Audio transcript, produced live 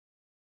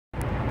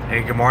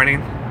Hey, good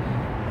morning.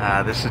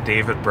 This is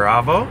David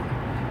Bravo.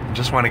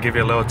 Just want to give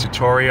you a little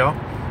tutorial.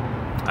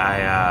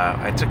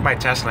 I took my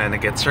Tesla in to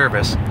get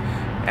service,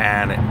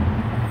 and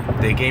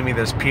they gave me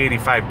this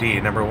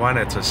P85D. Number one,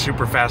 it's a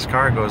super fast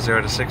car. It goes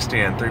 0 to 60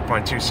 in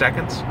 3.2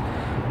 seconds.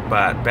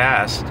 But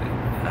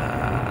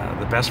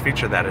the best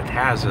feature that it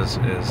has is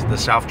the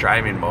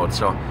self-driving mode.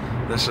 So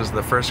this is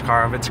the first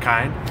car of its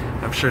kind.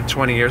 I'm sure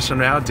 20 years from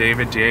now,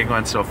 David, Diego,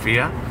 and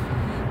Sophia,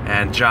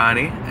 and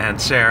Johnny, and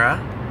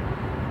Sarah,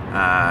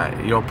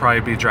 you'll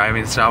probably be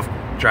driving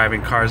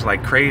self-driving cars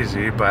like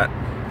crazy, but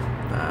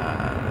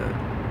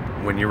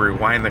when you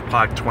rewind the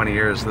clock 20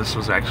 years, this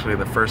was actually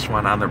the first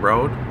one on the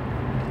road,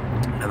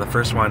 and the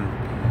first one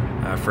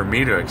for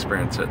me to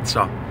experience it.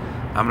 So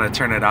I'm going to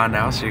turn it on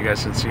now so you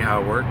guys can see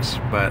how it works,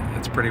 but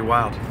it's pretty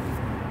wild.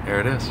 There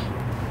it is.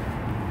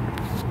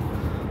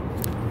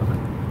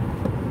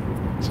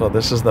 So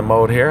this is the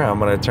mode here. I'm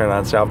going to turn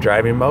on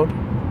self-driving mode.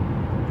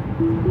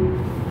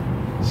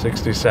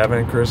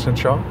 67 cruise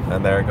control,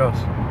 and there it goes.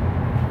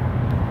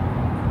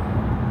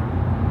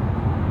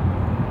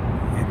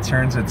 It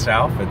turns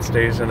itself, it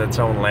stays in its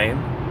own lane.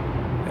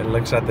 It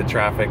looks at the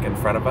traffic in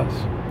front of us.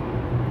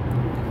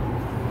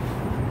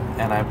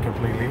 And I'm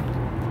completely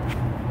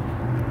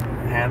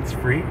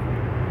hands-free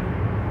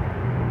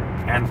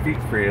and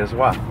feet-free as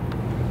well.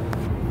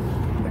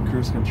 The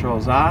cruise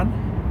control's on,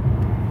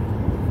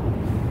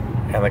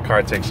 and the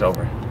car takes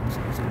over.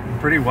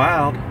 Pretty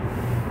wild.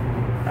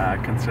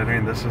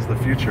 Considering this is the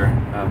future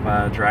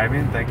of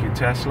driving. Thank you,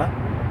 Tesla,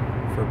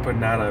 for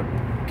putting out a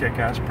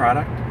kick-ass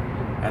product.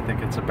 I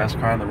think it's the best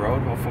car on the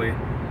road. Hopefully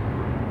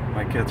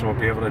my kids will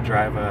be able to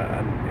drive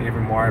an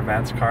even more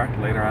advanced car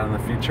later on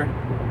in the future.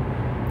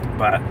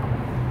 But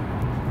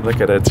look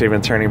at it, it's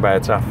even turning by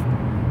itself.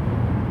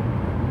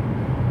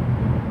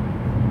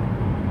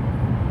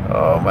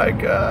 Oh my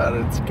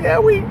god, it's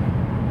scary.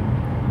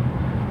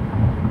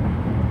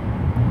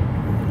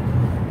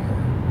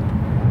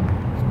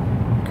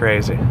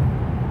 Crazy.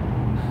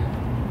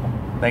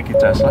 Thank you,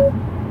 Tesla.